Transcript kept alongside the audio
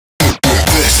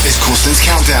is Corstens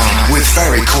Countdown with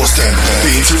Ferry Corsten,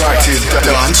 the interactive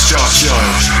dance chart show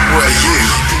where you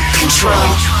control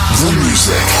the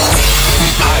music.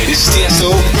 Hi, this is TSO.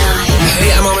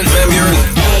 Hey, I'm Armin van Buren.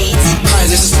 Hi,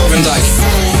 this is Torben Dyke.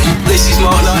 This is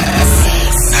Mark Knight.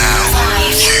 Now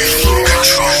you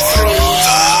control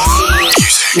the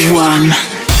music. 1.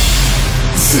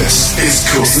 This is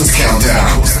Corstens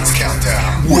Countdown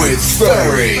with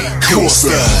Ferry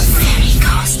Corsten.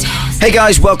 Hey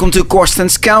guys, welcome to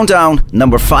Corstens Countdown,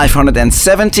 number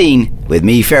 517, with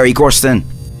me, Ferry Corsten.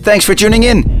 Thanks for tuning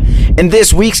in. In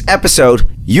this week's episode,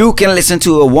 you can listen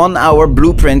to a 1-hour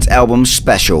Blueprint album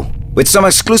special, with some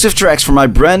exclusive tracks from my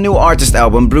brand new artist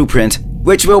album Blueprint,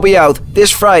 which will be out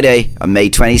this Friday on May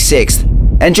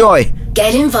 26th. Enjoy!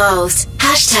 Get involved.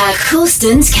 Hashtag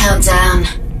Corstens Countdown.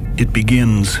 It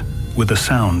begins with a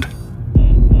sound,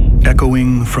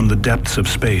 echoing from the depths of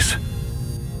space,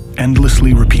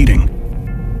 endlessly repeating.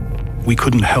 We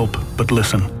couldn't help but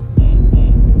listen.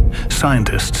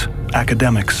 Scientists,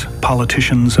 academics,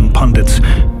 politicians, and pundits,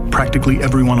 practically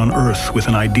everyone on Earth with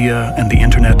an idea and the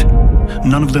internet,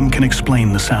 none of them can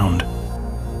explain the sound.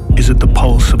 Is it the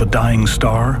pulse of a dying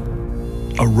star?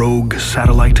 A rogue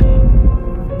satellite?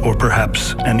 Or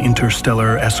perhaps an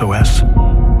interstellar SOS?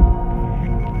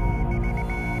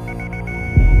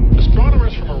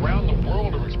 Astronomers from around the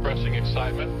world are expressing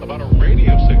excitement about a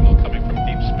radio signal coming from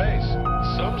deep space.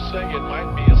 Some say it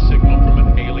might be a signal from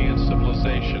an alien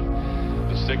civilization.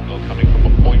 The signal coming from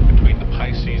a point between the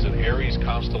Pisces and Aries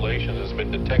constellations has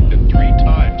been detected 3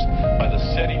 times by the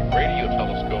SETI radio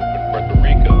telescope in Puerto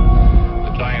Rico.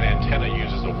 The giant antenna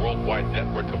uses a worldwide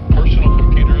network of personal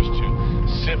computers to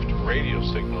sift radio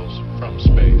signals from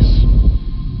space.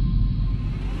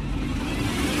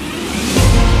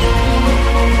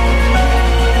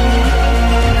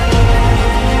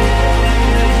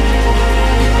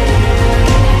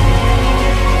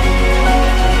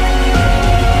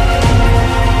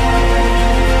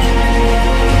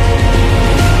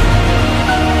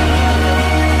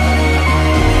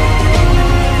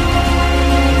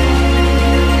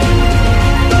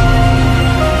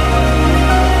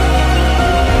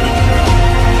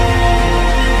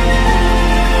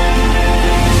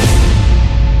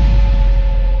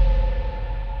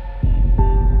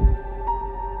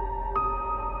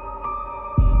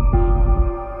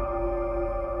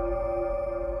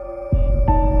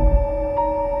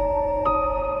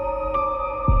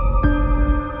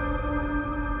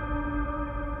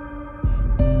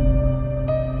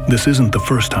 This isn't the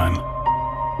first time.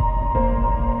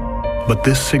 But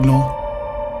this signal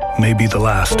may be the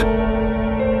last.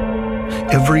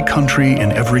 Every country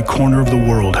in every corner of the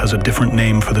world has a different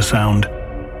name for the sound,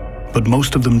 but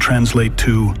most of them translate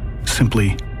to,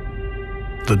 simply,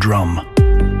 the drum.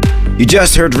 You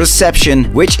just heard Reception,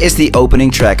 which is the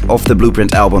opening track of the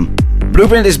Blueprint album.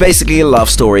 Blueprint is basically a love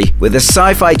story with a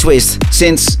sci-fi twist,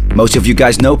 since, most of you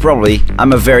guys know probably,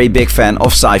 I'm a very big fan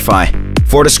of sci-fi.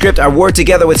 For the script I worked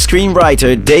together with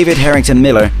screenwriter David Harrington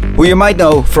Miller, who you might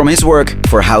know from his work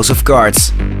for House of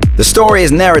Cards. The story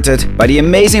is narrated by the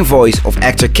amazing voice of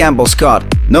actor Campbell Scott,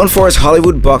 known for his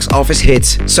Hollywood box office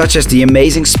hits such as The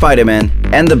Amazing Spider-Man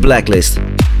and The Blacklist.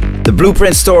 The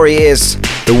Blueprint story is: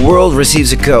 the world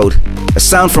receives a code, a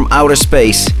sound from outer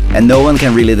space, and no one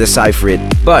can really decipher it.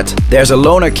 But there's a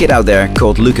loner kid out there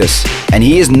called Lucas, and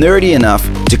he is nerdy enough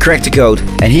to crack the code,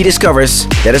 and he discovers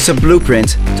that it's a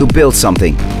blueprint to build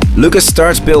something. Lucas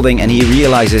starts building and he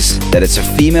realizes that it's a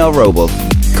female robot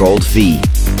called V.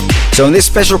 So in this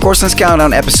special Corstens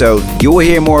Countdown episode, you will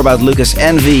hear more about Lucas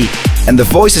and V, and the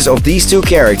voices of these 2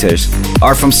 characters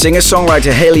are from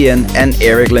singer-songwriter HALIENE and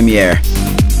Eric Lumiere.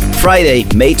 Friday,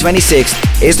 May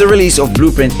 26th, is the release of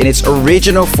Blueprint in its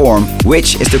original form,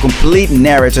 which is the complete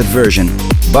narrated version.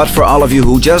 But for all of you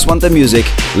who just want the music,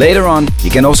 later on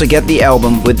you can also get the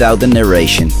album without the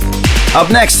narration. Up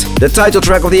next, the title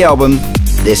track of the album.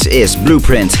 This is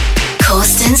Blueprint.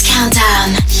 Corstens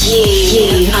Countdown.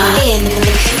 You are in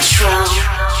control.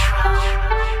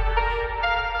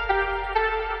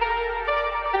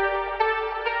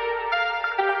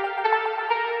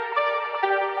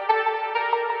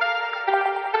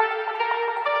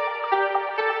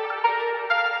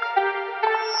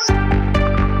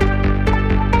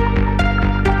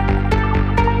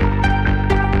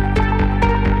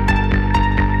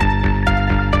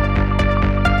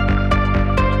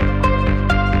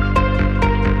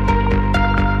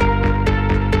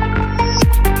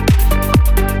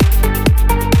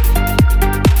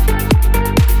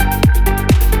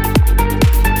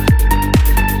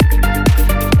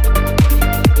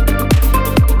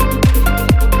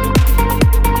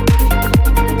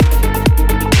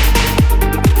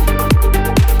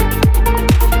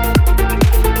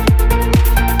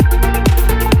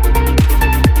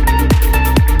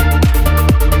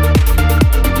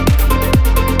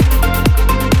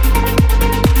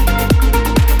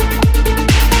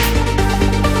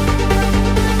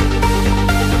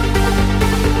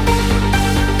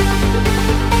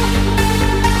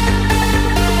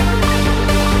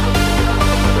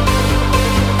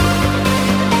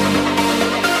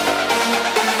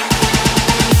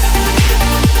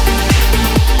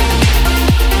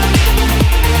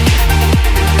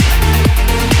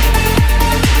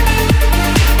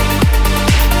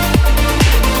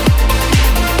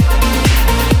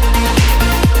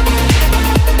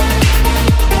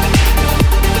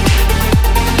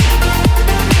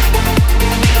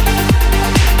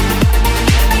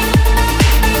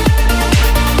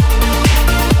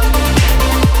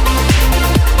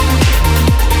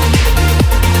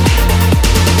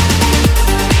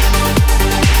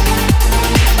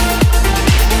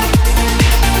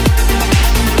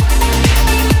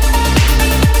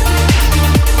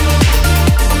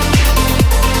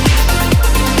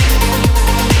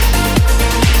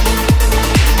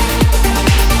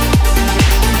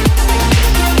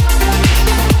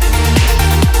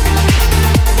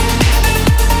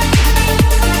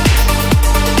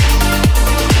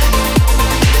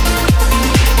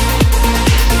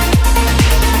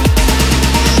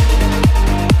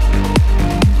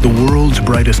 world's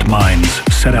brightest minds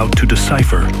set out to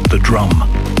decipher the drum.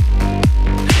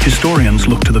 Historians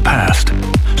look to the past,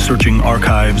 searching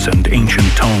archives and ancient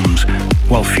tomes,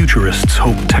 while futurists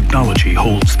hope technology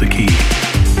holds the key.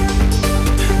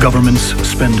 Governments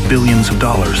spend billions of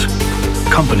dollars.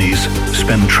 Companies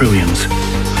spend trillions,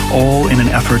 all in an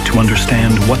effort to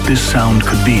understand what this sound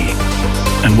could be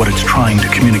and what it's trying to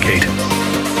communicate.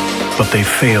 But they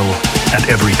fail at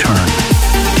every turn.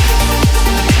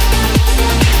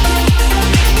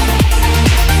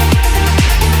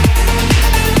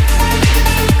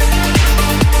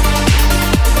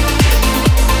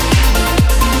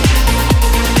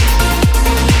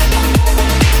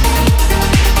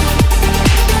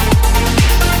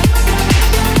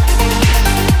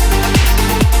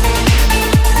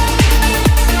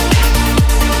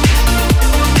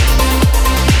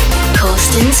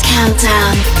 Corstens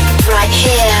Countdown, right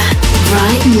here,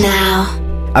 right now.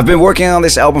 I've been working on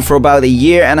this album for about a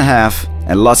year and a half,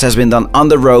 and lots has been done on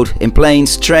the road, in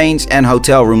planes, trains and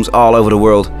hotel rooms all over the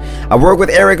world. I work with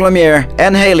Lumiere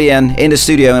and HALIENE in the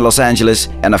studio in Los Angeles,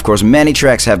 and of course many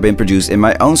tracks have been produced in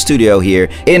my own studio here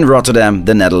in Rotterdam,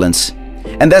 the Netherlands.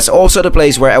 And that's also the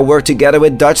place where I work together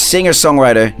with Dutch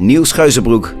singer-songwriter Niels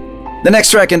Geusebroek. The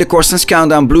next track in the Corstens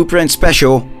Countdown Blueprint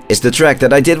special is the track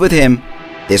that I did with him.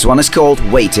 This one is called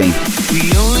Waiting.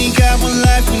 We only got one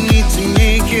life, we need to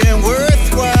make it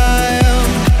worthwhile.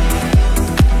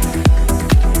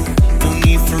 No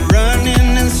need for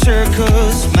running in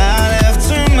circles, mile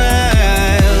after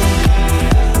mile.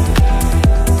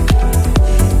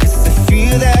 It's the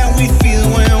fear that we feel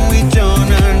when we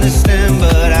don't understand,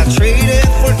 but I trade it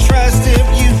for trust if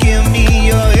you give me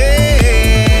your hand.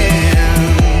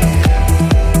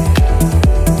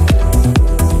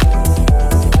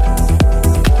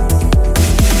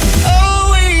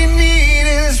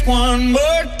 One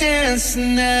more dance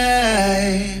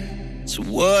tonight. So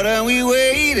what are we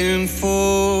waiting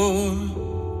for?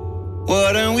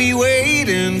 What are we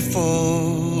waiting for?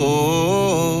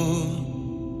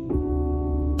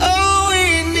 All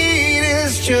we need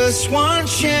is just one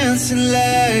chance in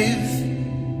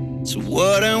life. So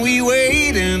what are we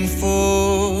waiting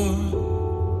for?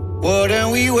 What are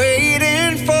we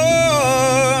waiting for?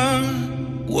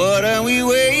 What are we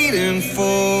waiting for?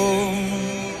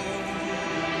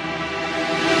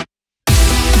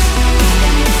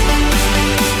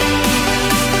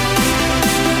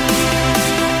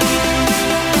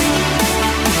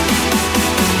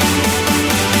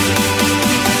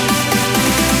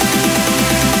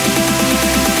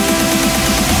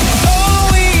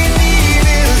 All we need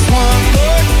is one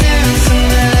more dance.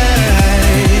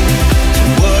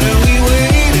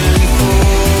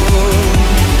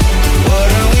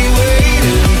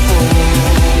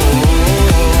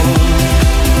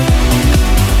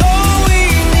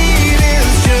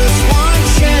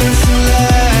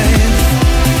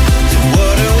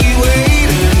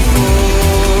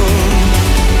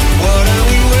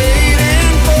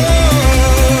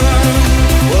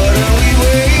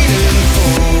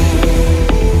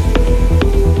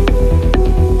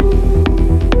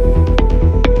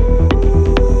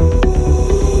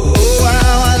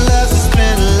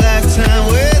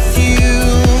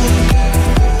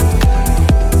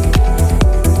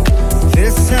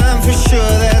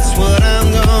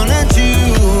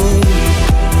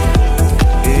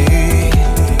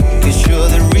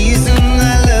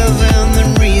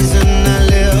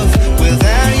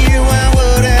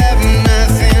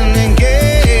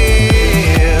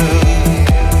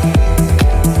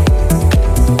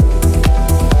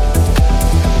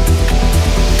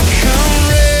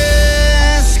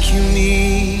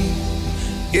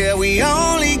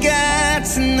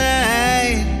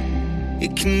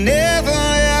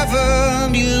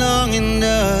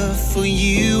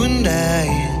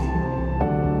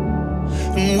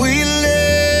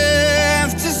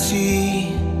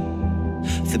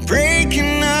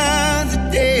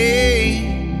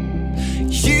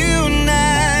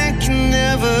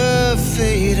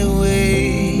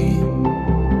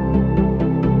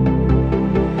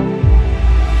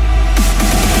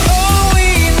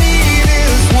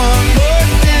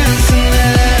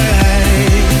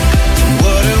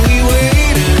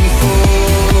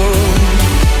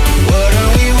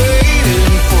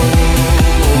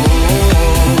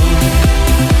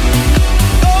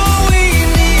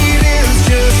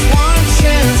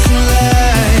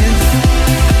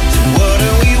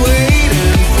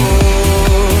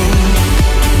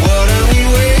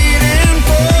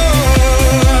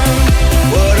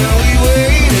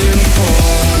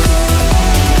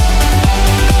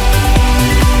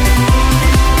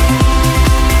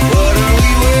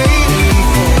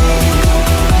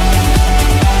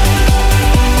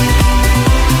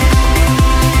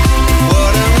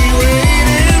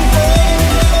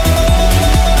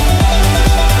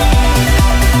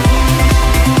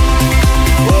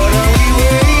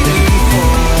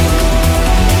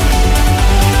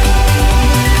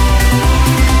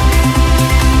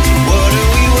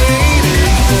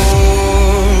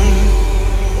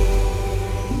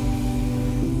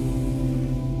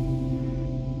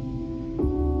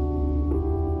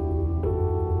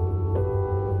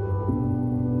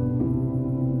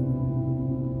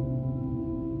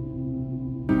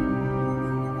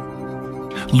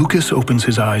 Lucas opens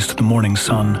his eyes to the morning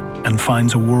sun and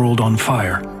finds a world on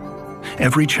fire.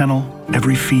 Every channel,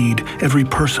 every feed, every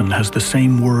person has the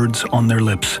same words on their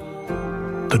lips.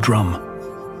 The drum.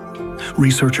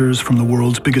 Researchers from the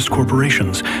world's biggest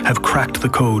corporations have cracked the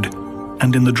code,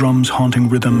 and in the drum's haunting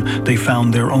rhythm, they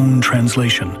found their own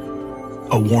translation.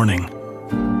 A warning.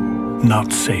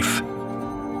 Not safe.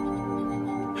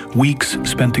 Weeks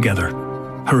spent together,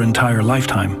 her entire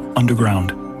lifetime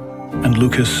underground, and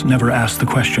Lucas never asked the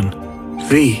question,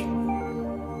 V,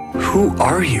 who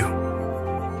are you?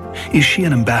 Is she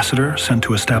an ambassador sent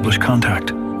to establish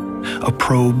contact? A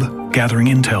probe gathering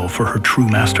intel for her true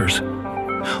masters?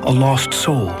 A lost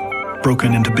soul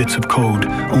broken into bits of code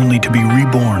only to be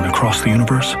reborn across the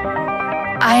universe?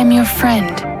 I am your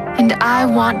friend, and I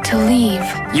want to leave.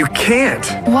 You can't.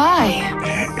 Why?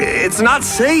 It's not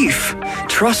safe.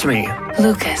 Trust me.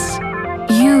 Lucas,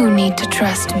 you need to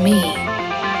trust me.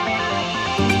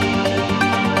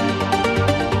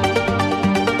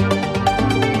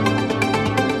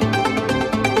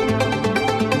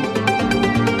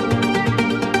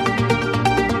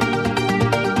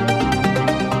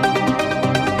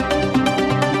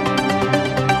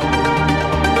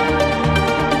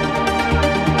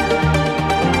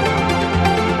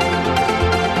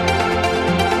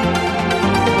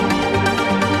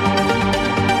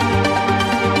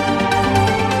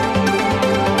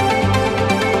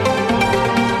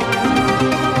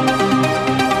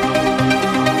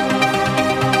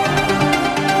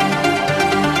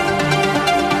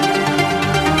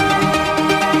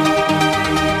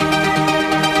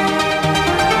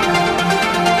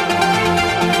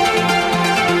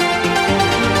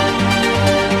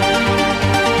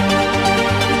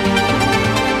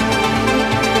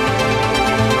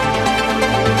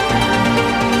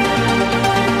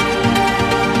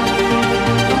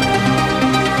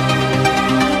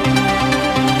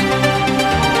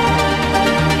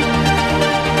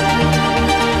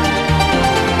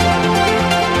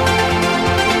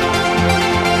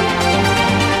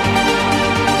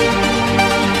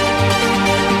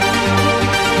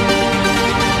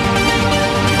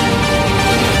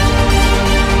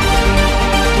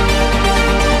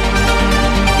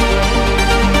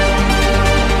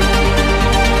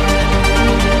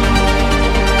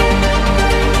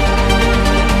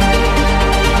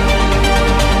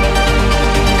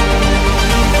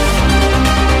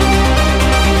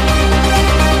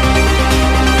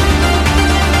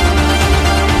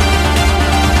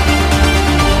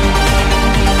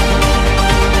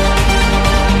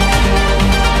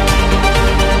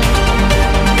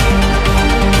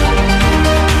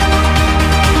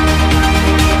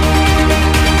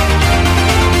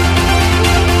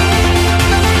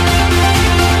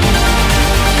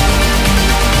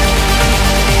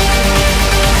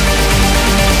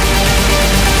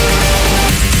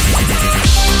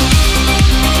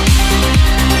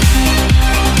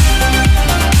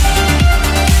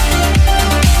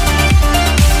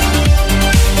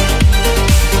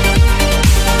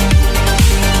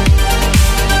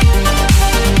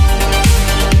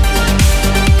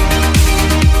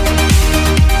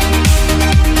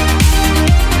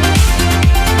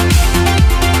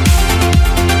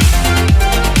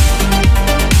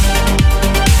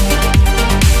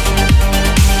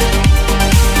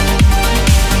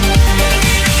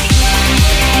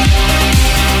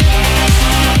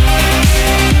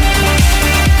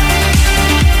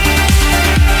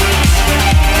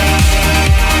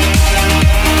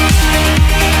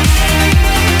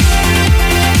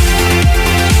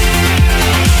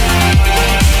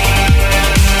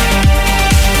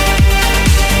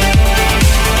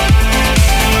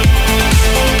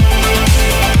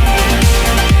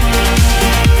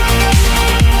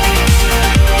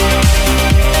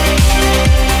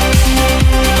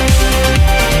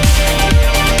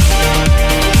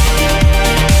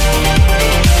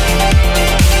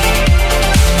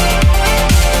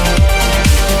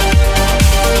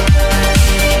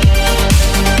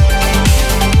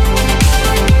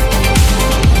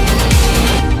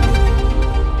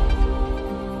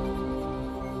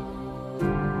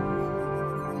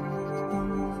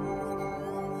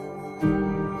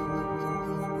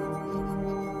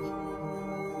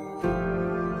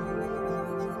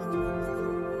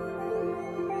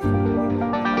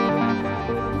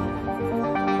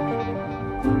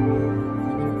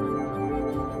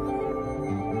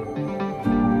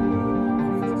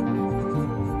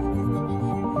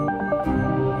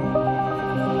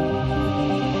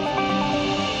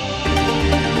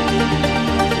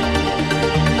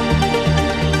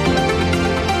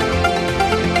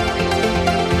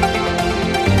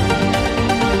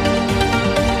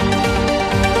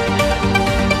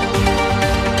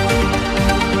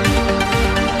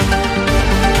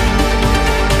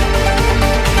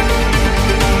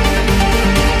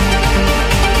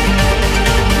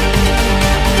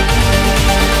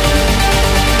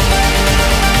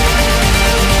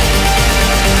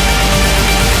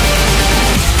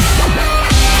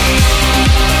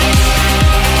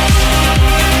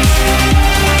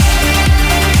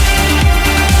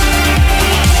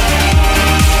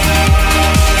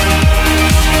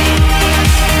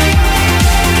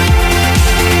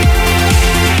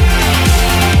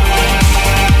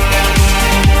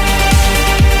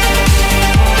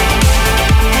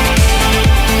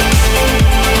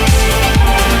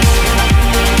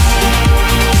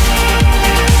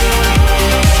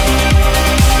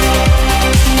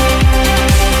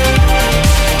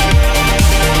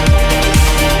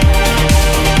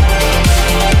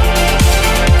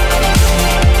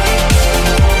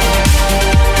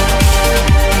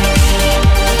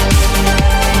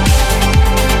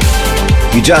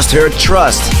 You just heard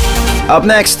Trust. Up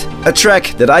next, a track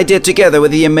that I did together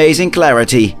with the amazing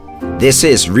Clairity. This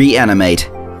is Reanimate.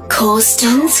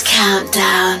 Corstens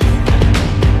Countdown.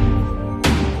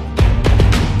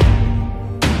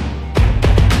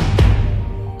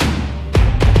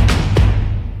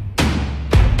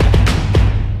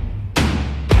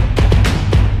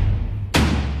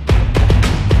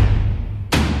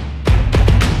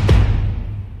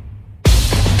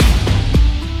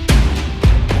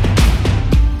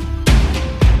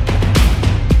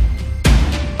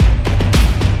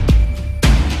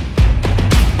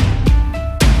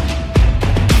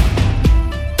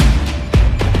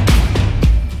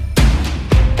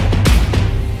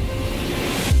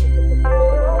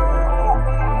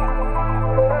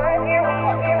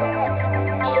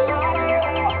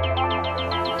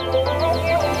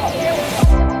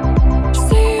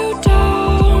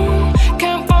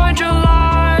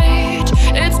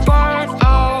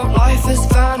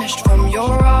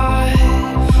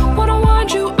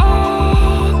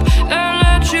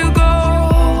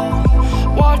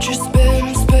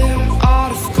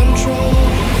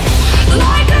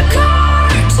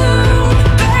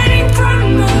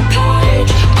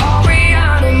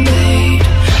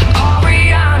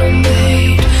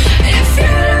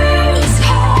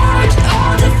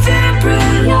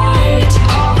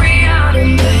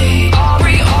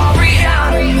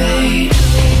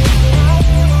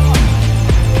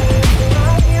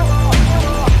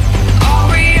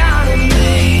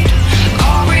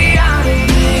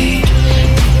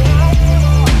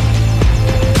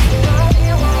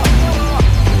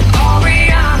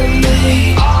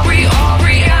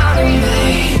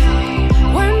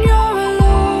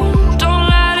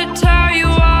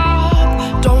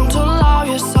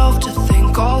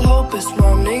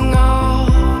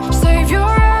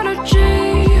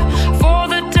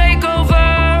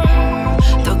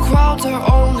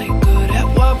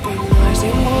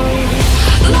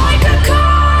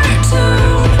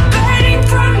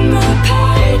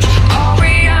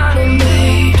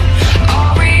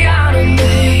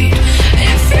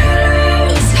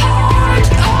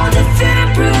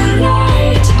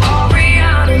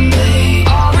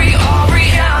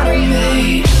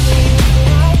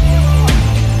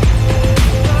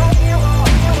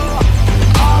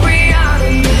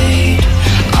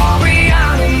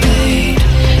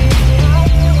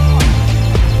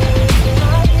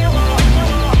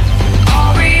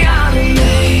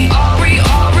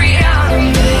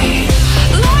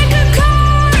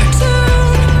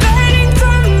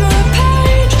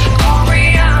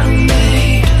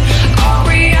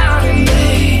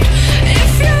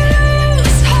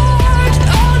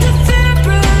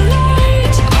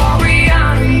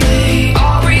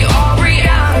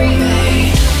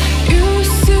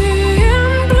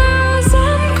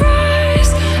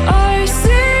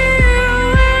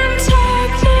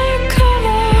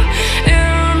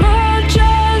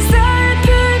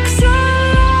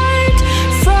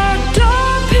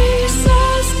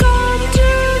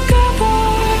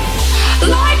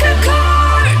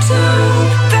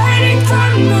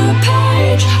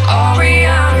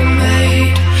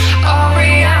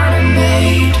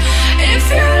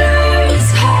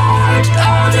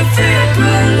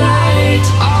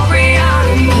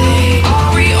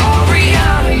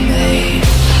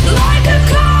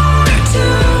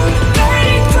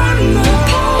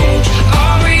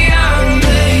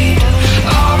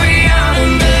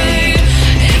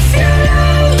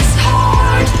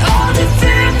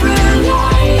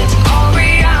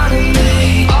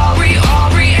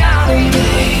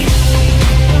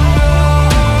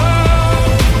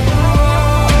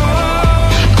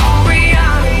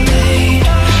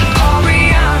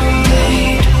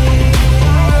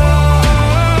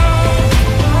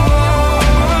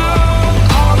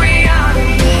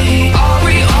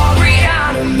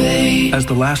 As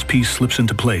the last piece slips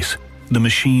into place, the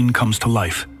machine comes to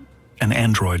life. An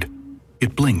android.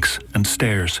 It blinks and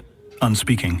stares,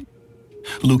 unspeaking.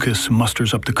 Lucas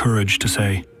musters up the courage to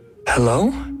say,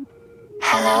 Hello?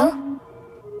 Hello?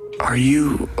 Are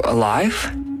you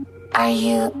alive? Are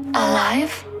you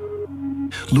alive?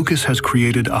 Lucas has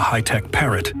created a high-tech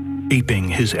parrot, aping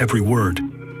his every word.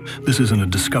 This isn't a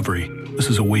discovery. This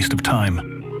is a waste of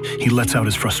time. He lets out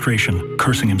his frustration,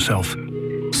 cursing himself.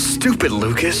 Stupid,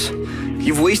 Lucas.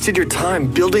 You've wasted your time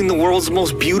building the world's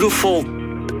most beautiful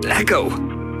echo.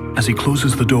 As he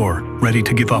closes the door, ready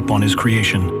to give up on his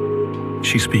creation,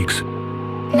 she speaks.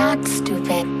 Not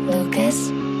stupid, Lucas.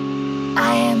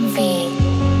 I am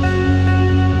V.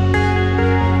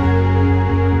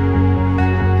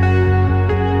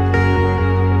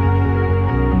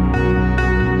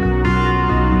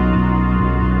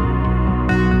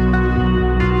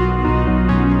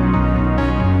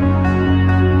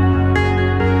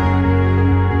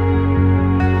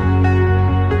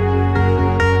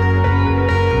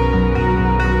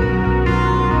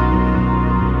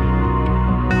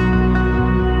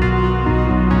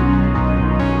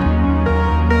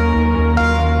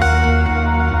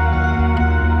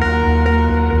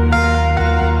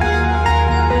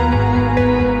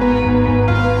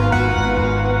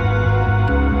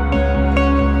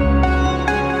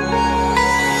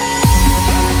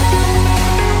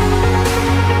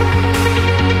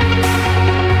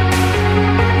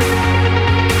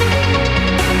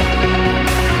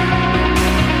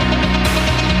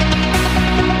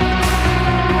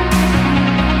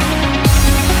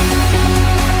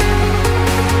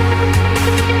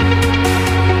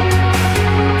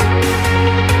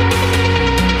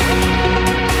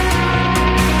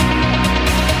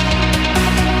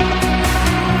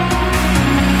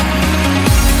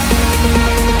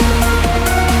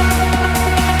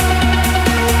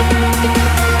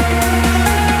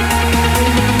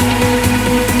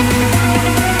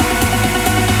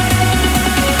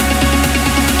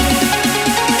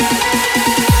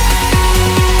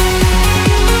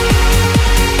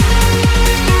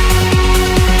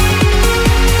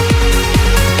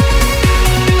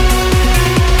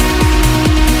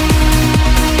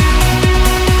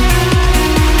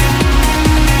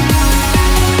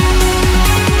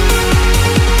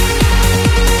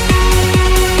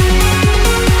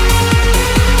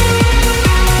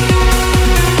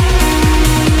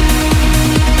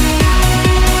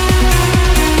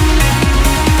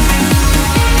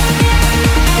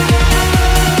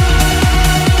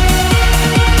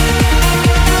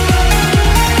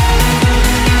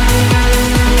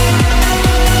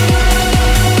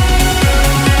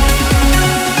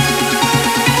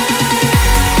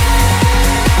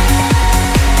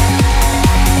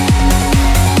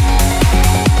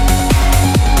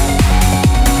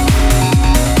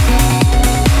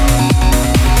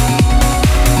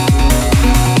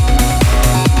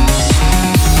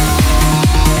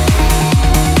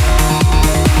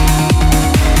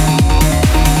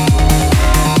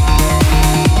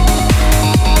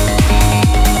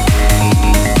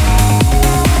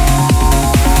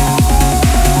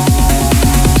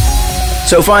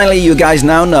 So finally, you guys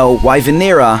now know why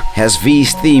Venera has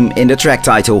V's theme in the track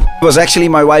title. It was actually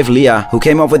my wife Leah who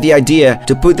came up with the idea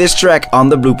to put this track on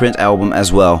the Blueprint album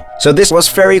as well. So this was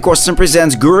Ferry Corsten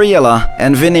presents Gouryella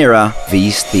and Venera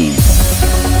V's theme.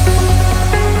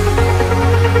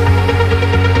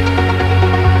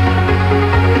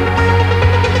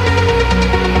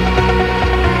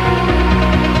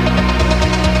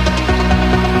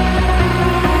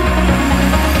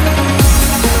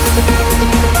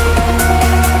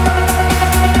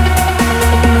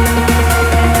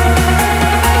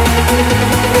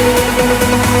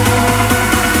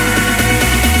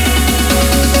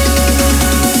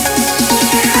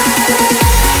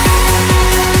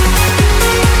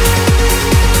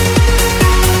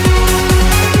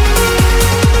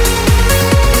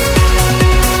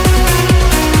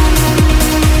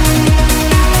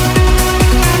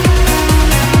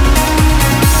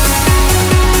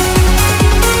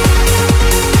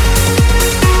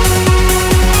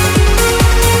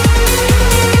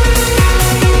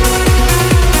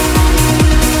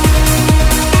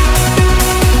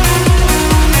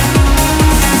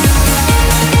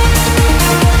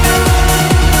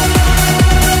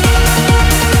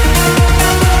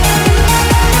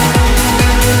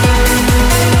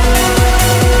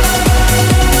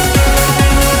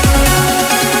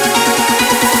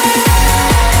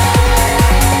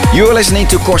 You are listening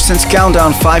to Corstens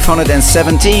Countdown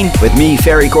 517 with me,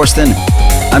 Ferry Corsten.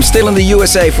 I'm still in the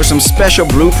USA for some special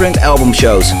Blueprint album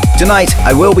shows. Tonight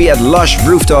I will be at Lush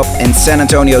Rooftop in San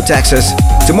Antonio, Texas.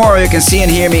 Tomorrow you can see and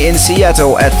hear me in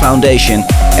Seattle at Foundation.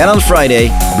 And on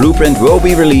Friday, Blueprint will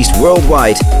be released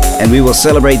worldwide, and we will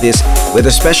celebrate this with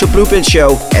a special Blueprint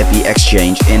show at the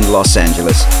Exchange in Los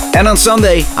Angeles. And on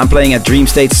Sunday, I'm playing at Dream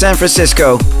State San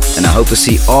Francisco, and I hope to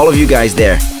see all of you guys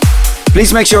there.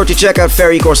 Please make sure to check out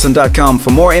ferrycorsten.com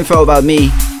for more info about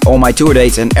me, all my tour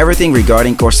dates and everything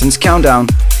regarding Corstens Countdown.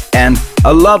 And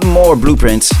a lot more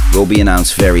Blueprints will be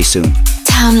announced very soon.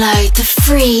 Download the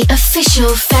free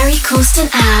official Ferry Corsten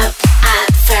app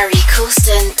at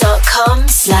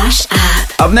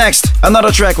ferrycorsten.com/app. Up next,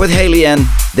 another track with HALIENE.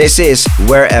 This is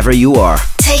Wherever You Are.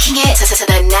 Taking it to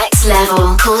the next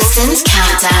level. Corstens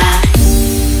Countdown.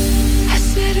 I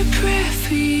said a prayer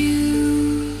for you.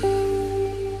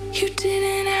 You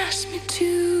didn't ask me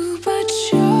to, but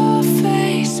your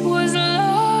face was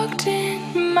locked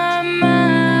in my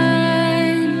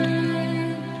mind.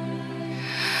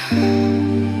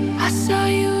 I saw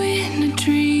you in a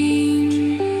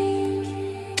dream,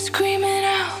 screaming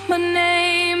out my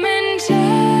name, and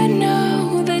I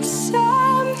know that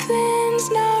something's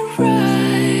not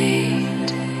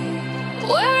right.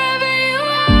 Wherever you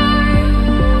are,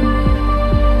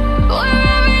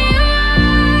 wherever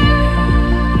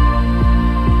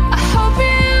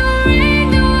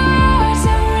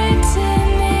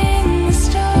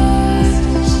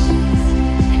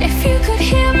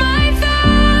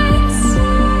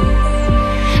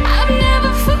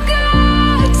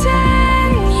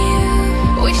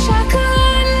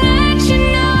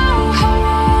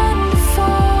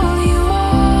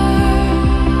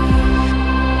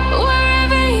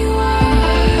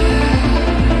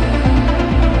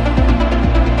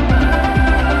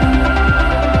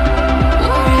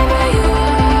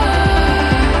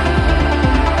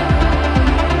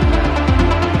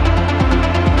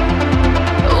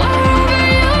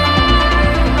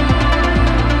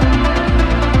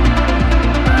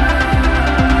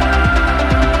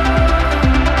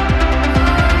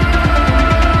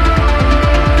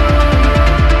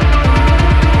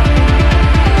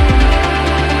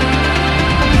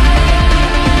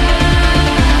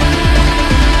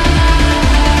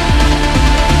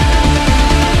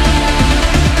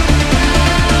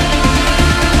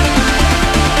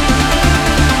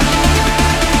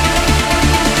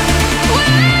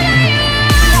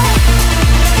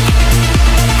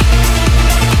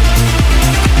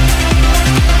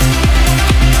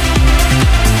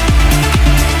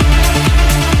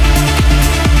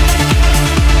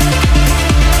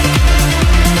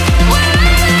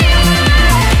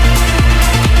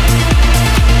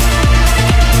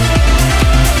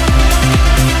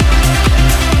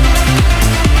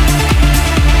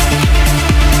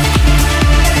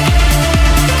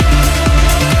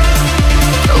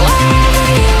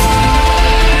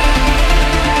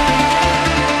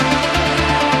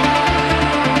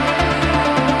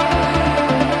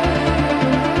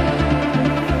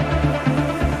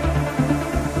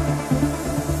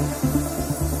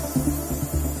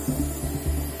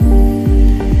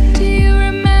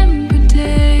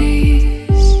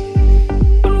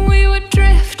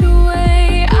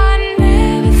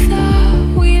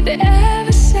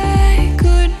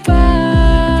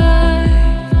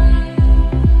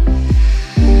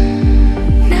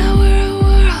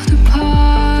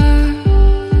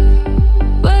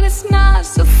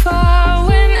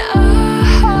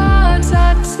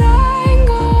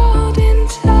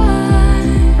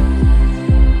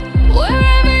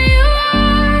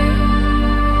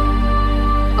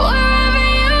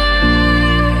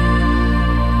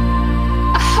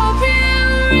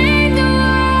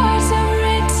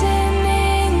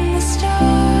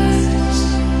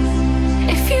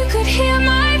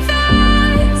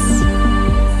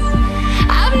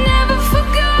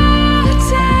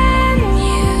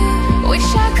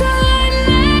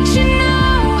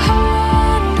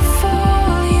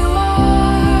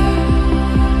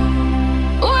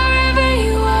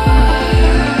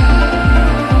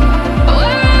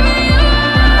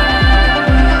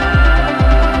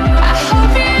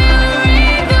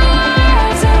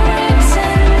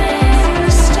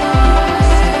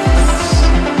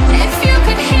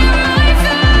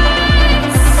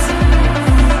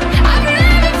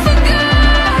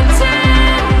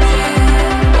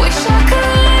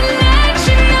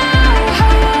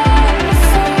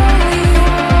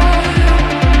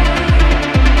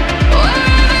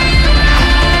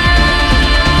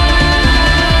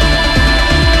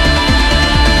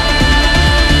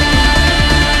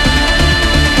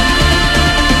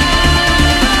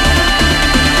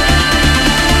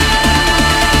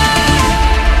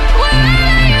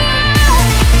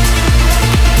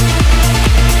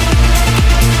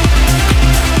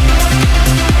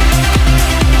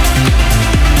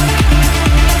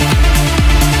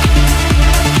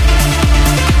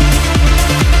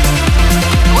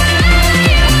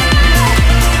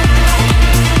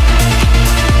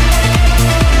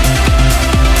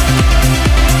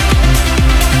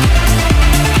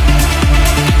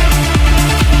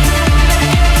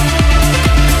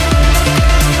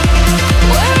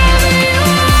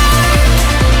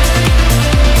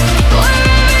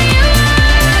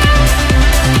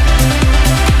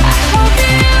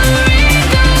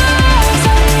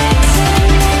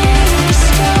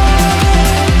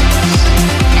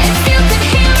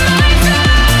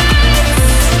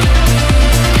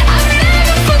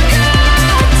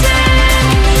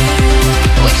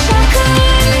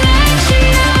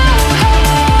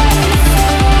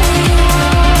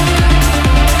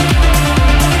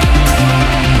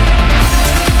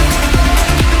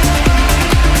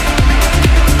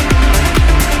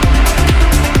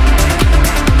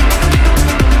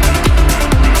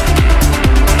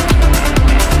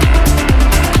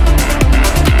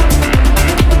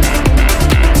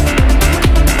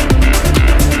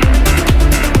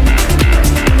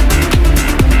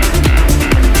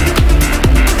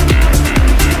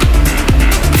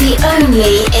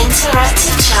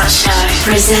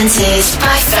Presented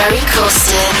by Ferry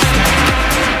Corsten.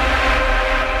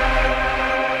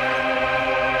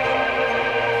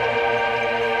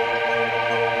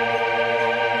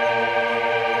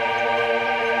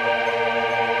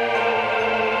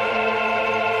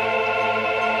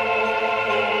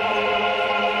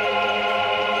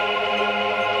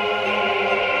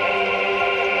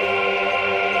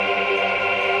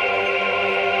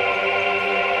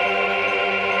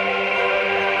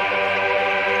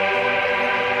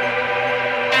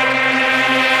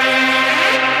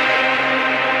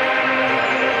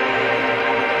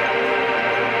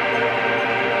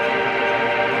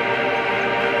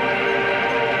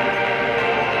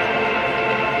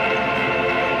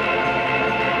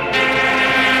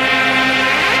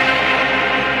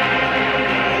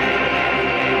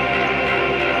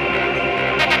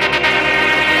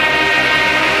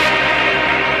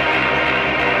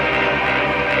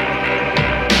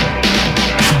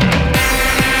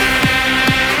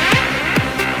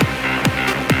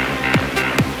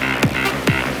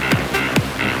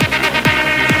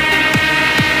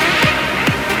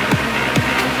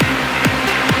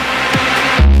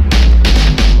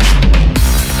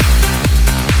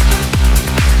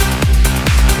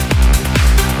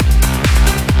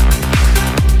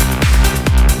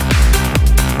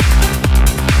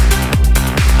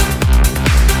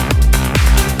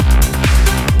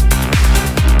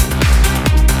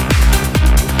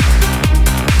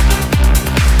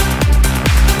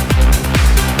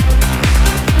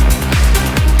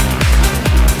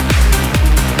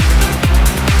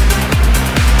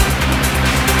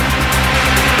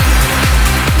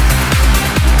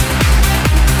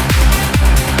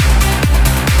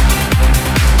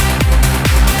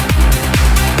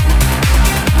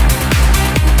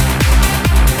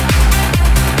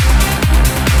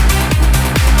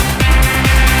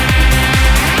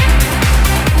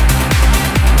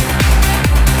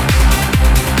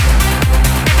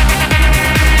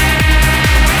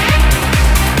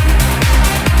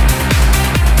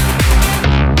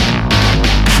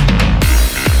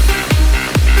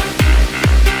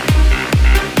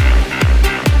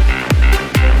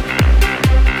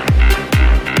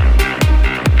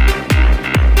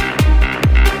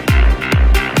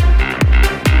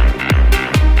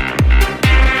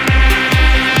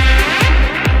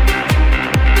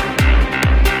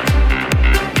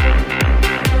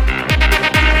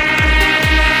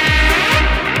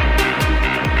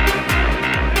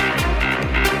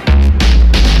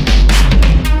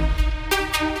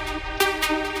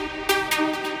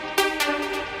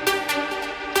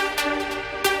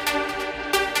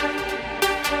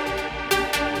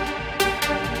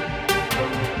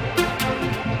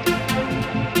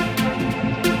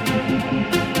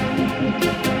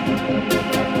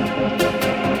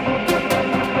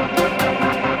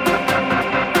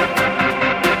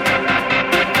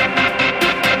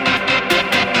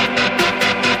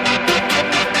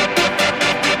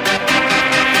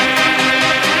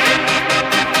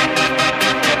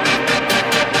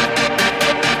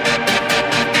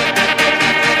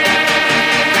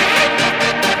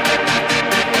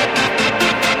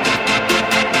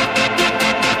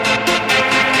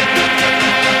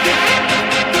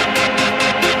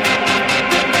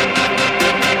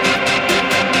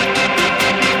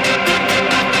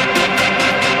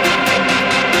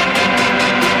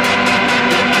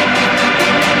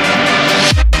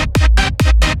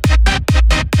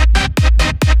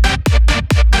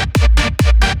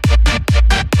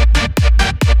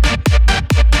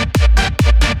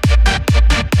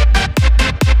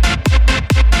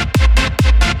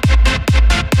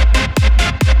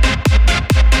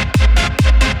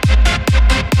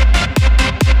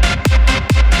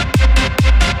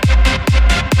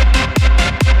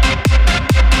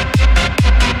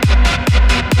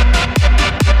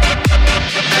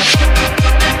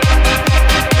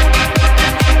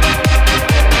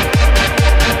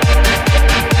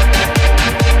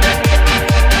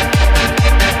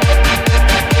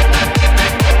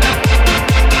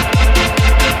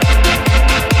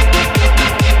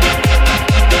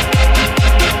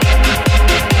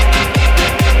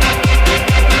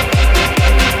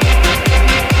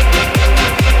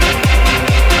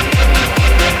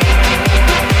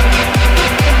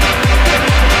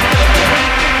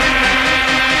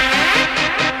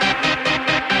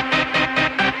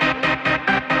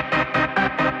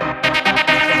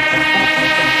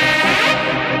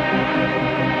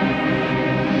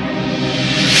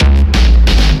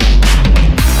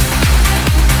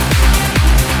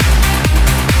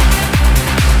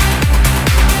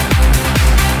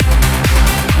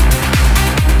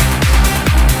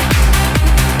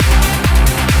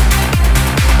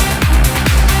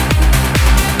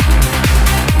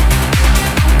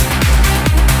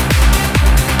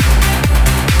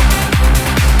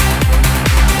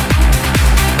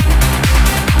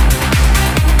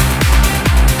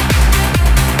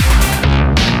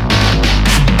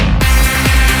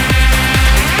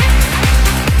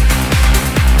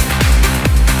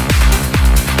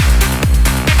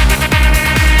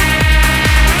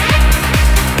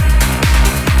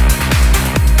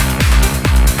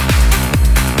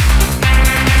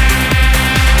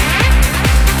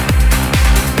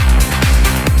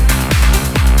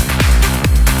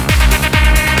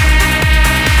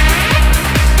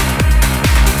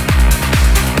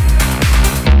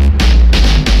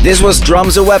 This was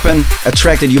Drums a Weapon, a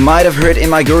track that you might have heard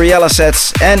in my Gouryella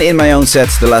sets and in my own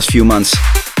sets the last few months.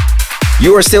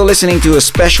 You are still listening to a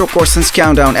special Corstens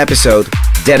Countdown episode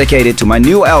dedicated to my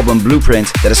new album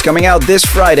Blueprint that is coming out this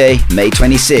Friday, May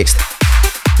 26th.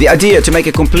 The idea to make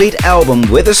a complete album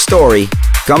with a story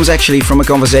comes actually from a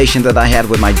conversation that I had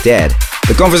with my dad.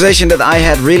 The conversation that I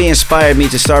had really inspired me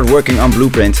to start working on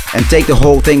Blueprint and take the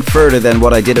whole thing further than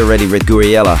what I did already with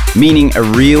Gouryella, meaning a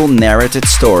real narrated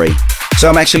story. So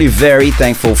I'm actually very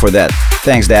thankful for that.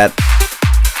 Thanks, Dad.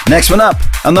 Next one up,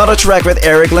 another track with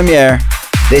Lumiere.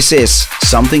 This is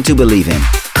Something to Believe in.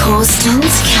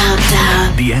 Corstens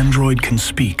Countdown. The android can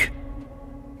speak.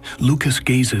 Lucas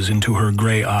gazes into her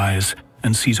gray eyes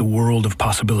and sees a world of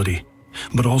possibility,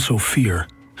 but also fear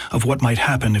of what might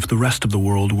happen if the rest of the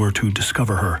world were to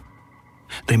discover her.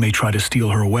 They may try to steal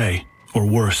her away, or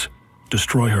worse,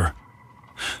 destroy her.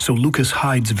 So Lucas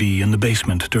hides V in the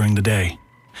basement during the day,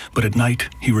 but at night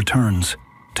he returns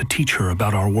to teach her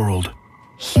about our world.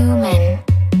 Human,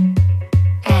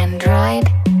 android,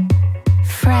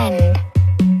 friend,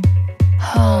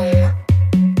 home.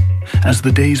 As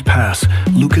the days pass,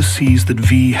 Lucas sees that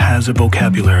V has a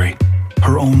vocabulary,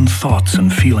 her own thoughts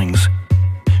and feelings.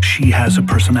 She has a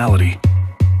personality.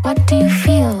 What do you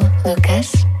feel,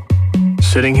 Lucas?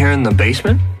 Sitting here in the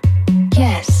basement?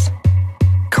 Yes.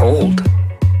 Cold.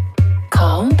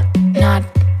 Cold? Not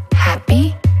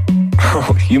happy?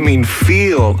 Oh, you mean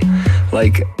feel.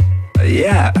 Like,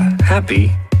 yeah,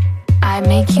 happy. I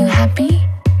make you happy?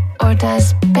 Or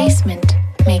does basement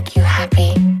make you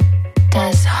happy?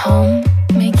 Does home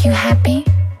make you happy?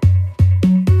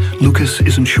 Lucas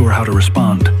isn't sure how to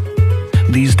respond.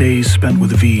 These days spent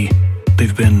with V,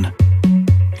 they've been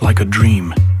like a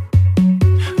dream.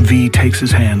 V takes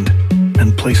his hand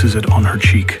and places it on her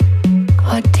cheek.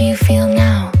 What do you feel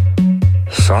now?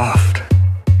 Soft.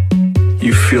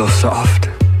 You feel soft.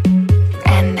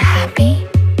 And happy?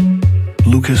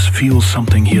 Lucas feels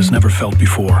something he has never felt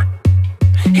before.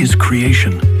 His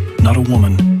creation, not a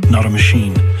woman, not a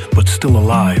machine, but still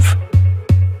alive,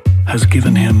 has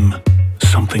given him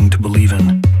something to believe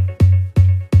in.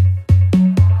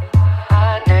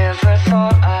 I never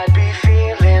thought I'd be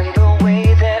feeling the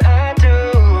way that I do.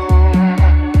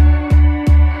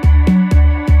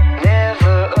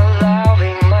 Never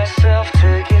allowing myself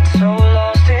to get so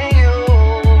lost in you.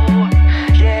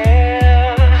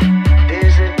 Yeah,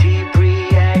 there's a deep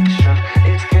reaction,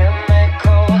 it's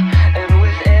chemical, and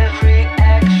with every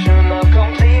action I'm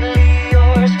completely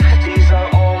yours. These are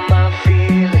all my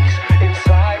feelings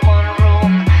inside one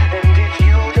room, and if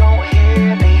you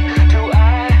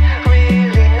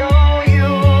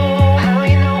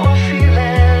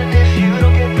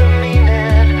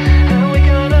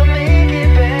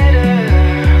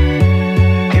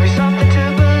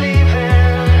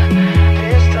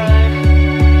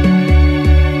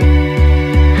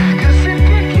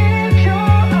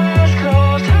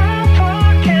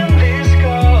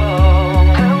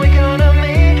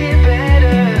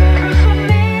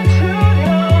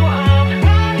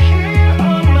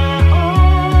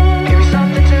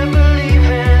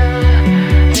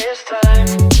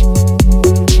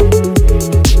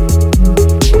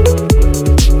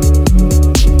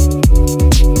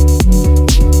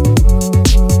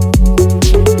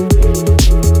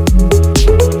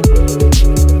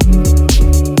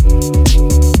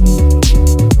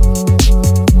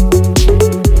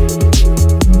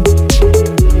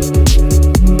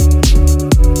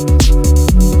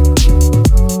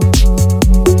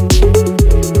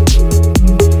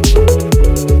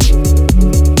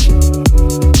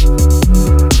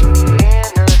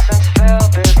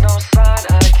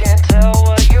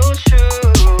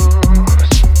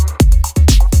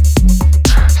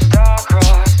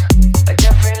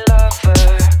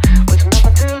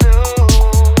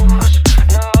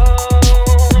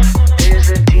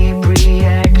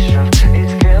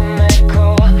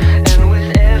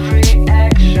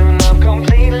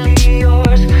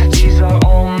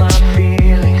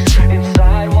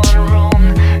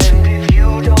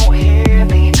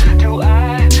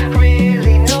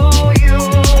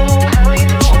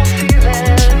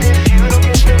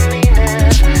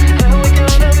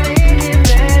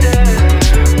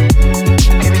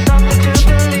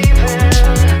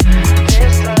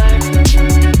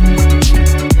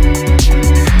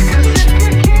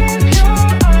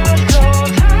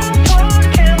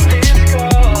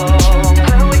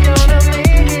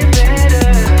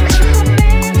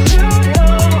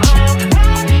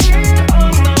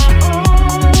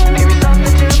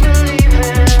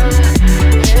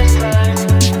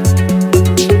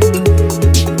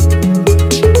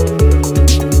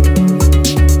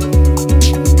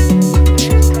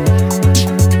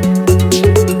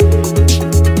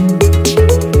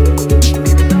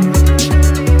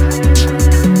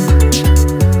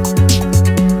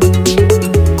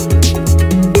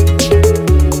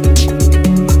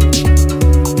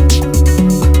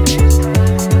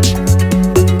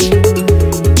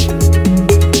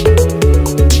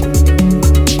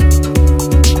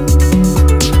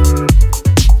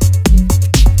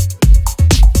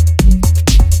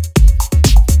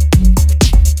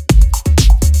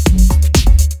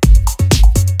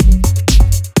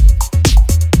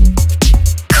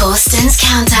Corstens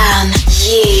Countdown.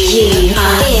 You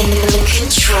are in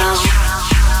control.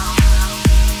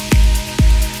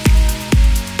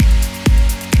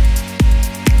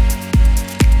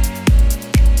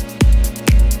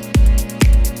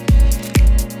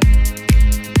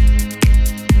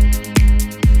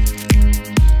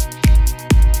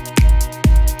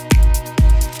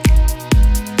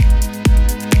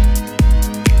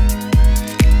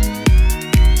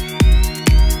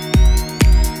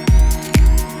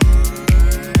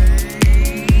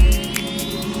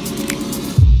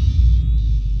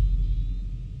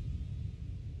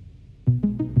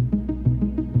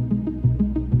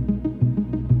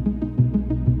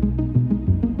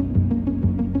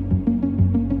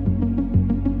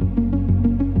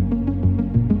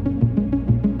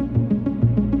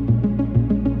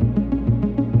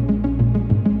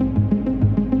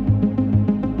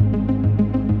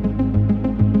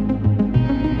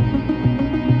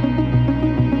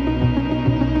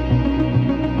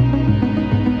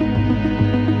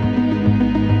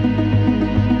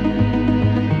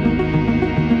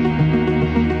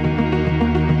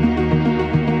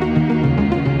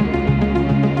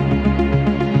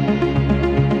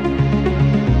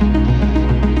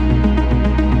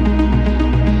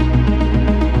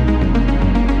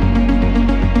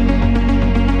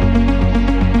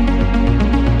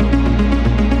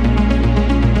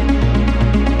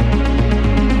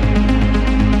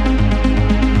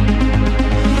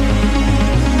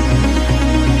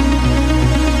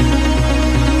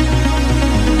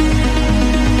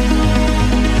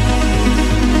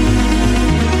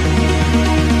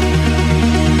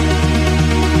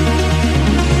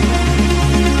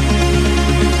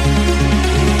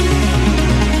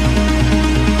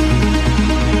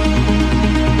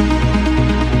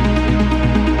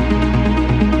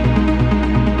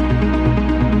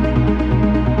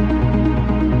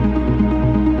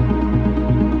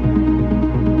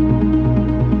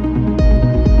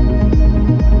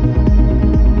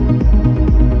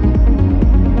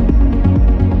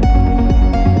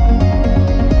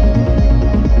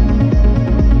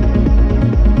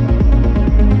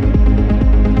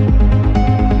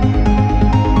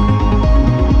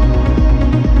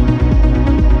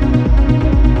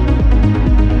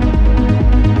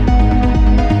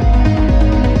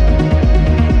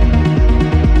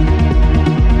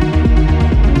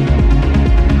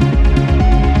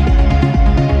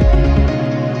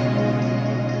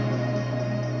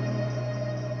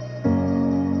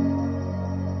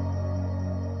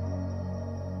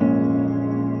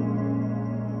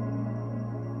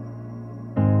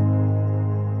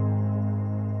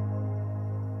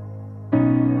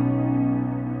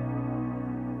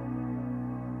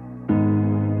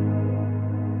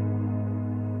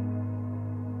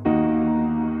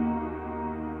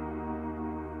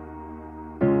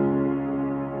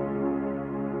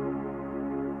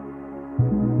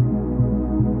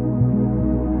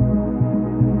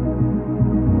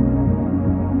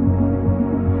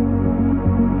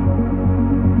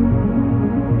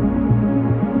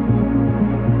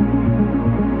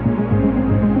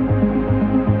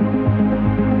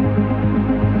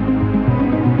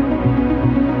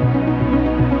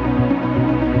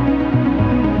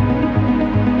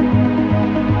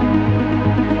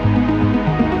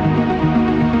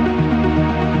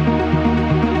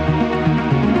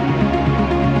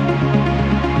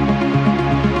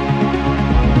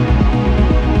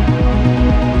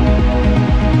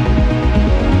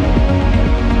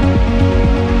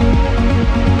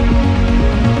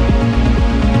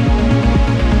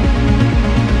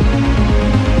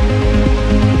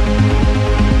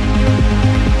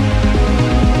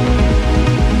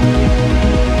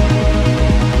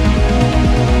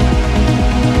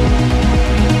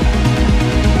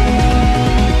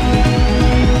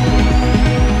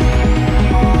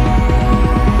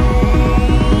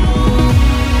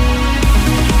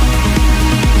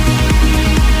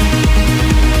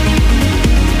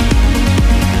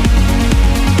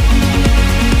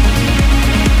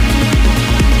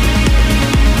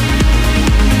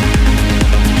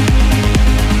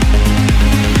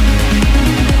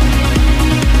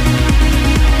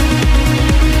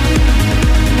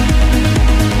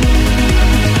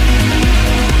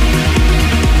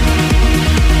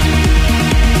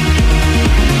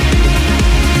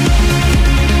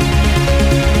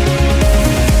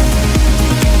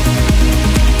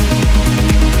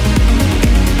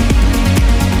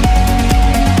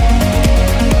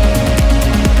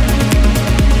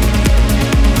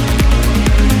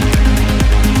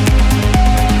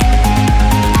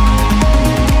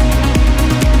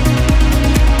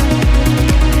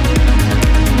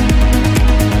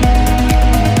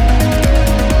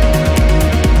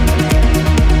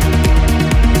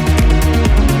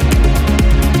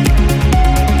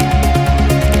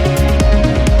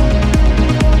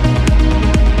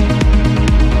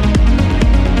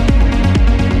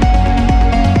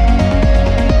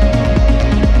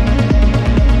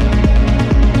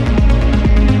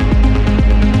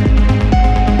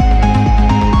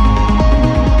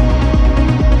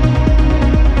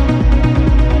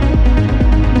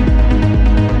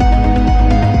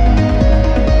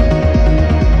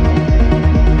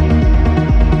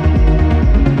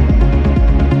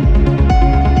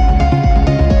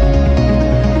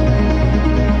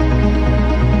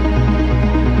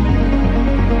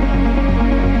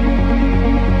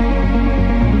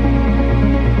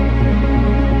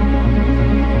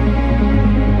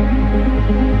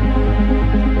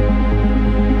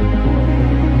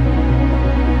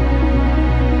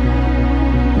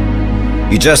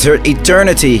 just heard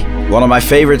Eternity, one of my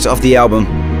favorites of the album.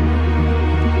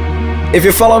 If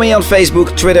you follow me on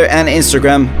Facebook, Twitter and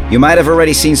Instagram, you might have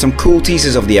already seen some cool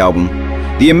teasers of the album.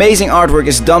 The amazing artwork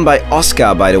is done by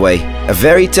Oscar, by the way, a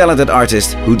very talented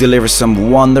artist who delivers some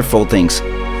wonderful things.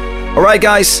 Alright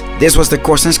guys, this was the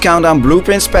Corstens Countdown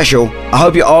Blueprint special. I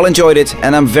hope you all enjoyed it,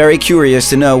 and I'm very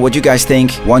curious to know what you guys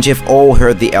think once you've all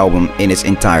heard the album in its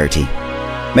entirety.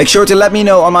 Make sure to let me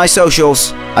know on my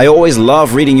socials. I always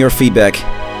love reading your feedback.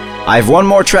 I have one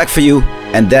more track for you,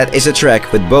 and that is a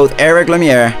track with both Eric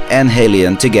Lumiere and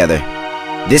HALIENE together.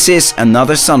 This is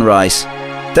Another Sunrise.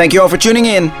 Thank you all for tuning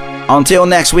in. Until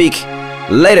next week,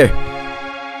 later.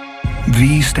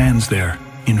 V stands there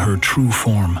in her true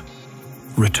form.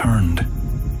 Returned.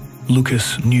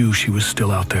 Lucas knew she was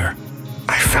still out there.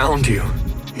 I found you.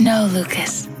 No,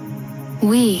 Lucas.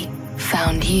 We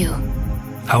found you.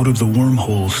 Out of the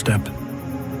wormhole step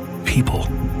people.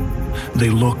 They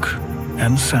look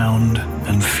and sound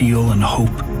and feel and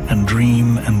hope and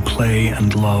dream and play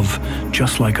and love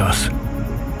just like us.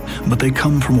 But they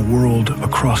come from a world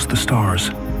across the stars.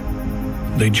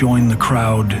 They join the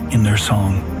crowd in their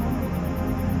song.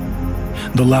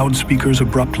 The loudspeakers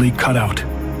abruptly cut out.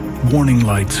 Warning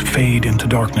lights fade into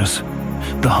darkness.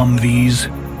 The Humvees,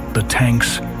 the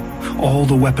tanks, all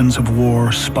the weapons of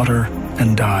war sputter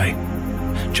and die.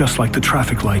 Just like the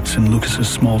traffic lights in Lucas's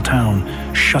small town,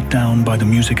 shut down by the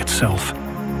music itself.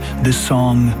 This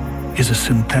song is a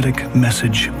synthetic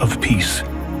message of peace.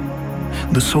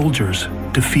 The soldiers,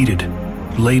 defeated,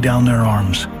 lay down their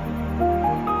arms.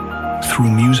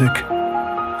 Through music,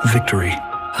 victory.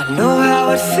 I know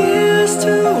how it feels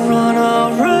to run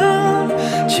around,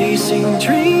 chasing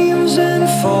dreams and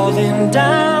falling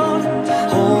down,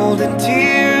 holding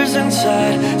tears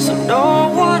inside so no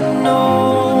one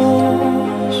knows.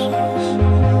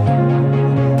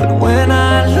 But when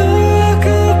I look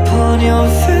upon your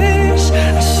face,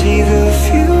 I see the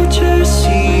future,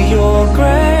 see your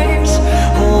grace,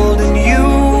 holding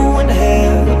you in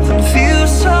heaven, feel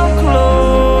so close.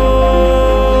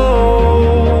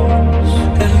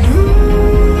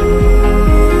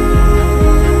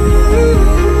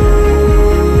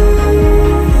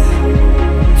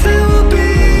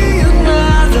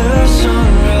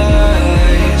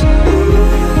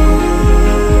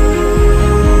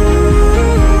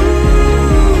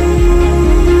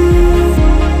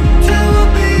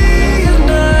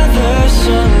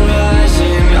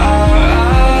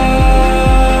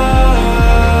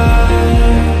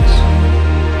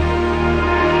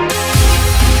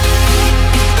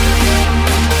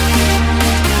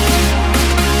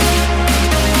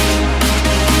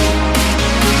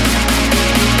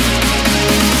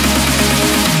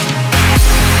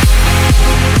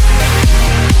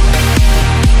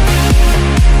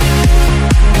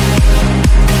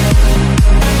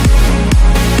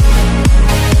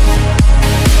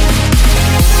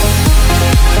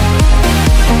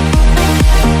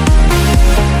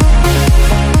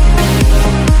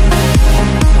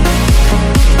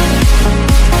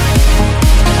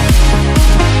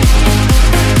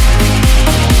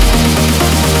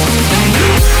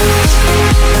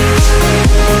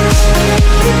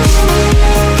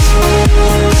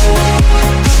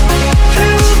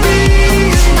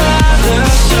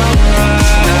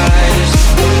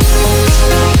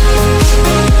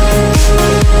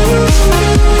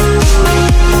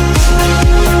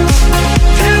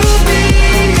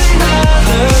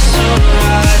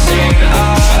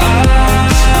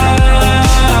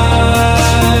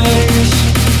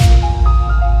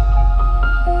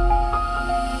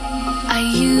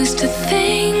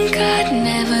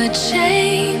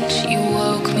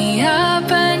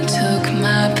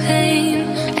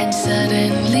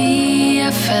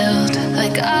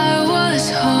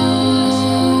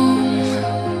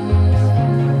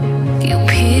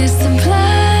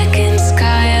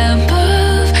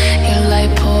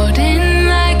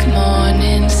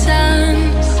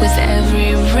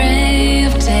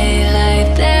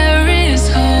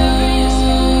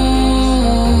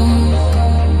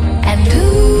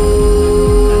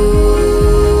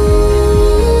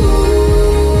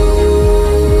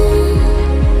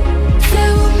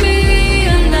 There will be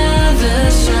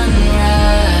another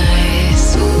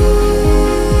sunrise. Ooh.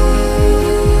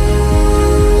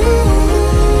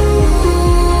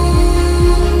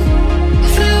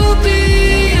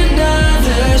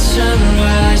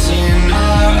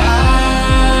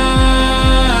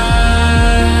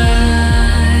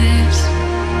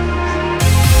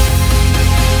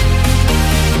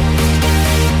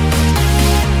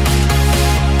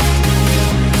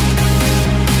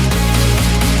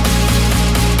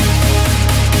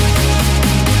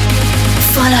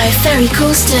 Ferry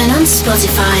Corsten on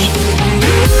Spotify.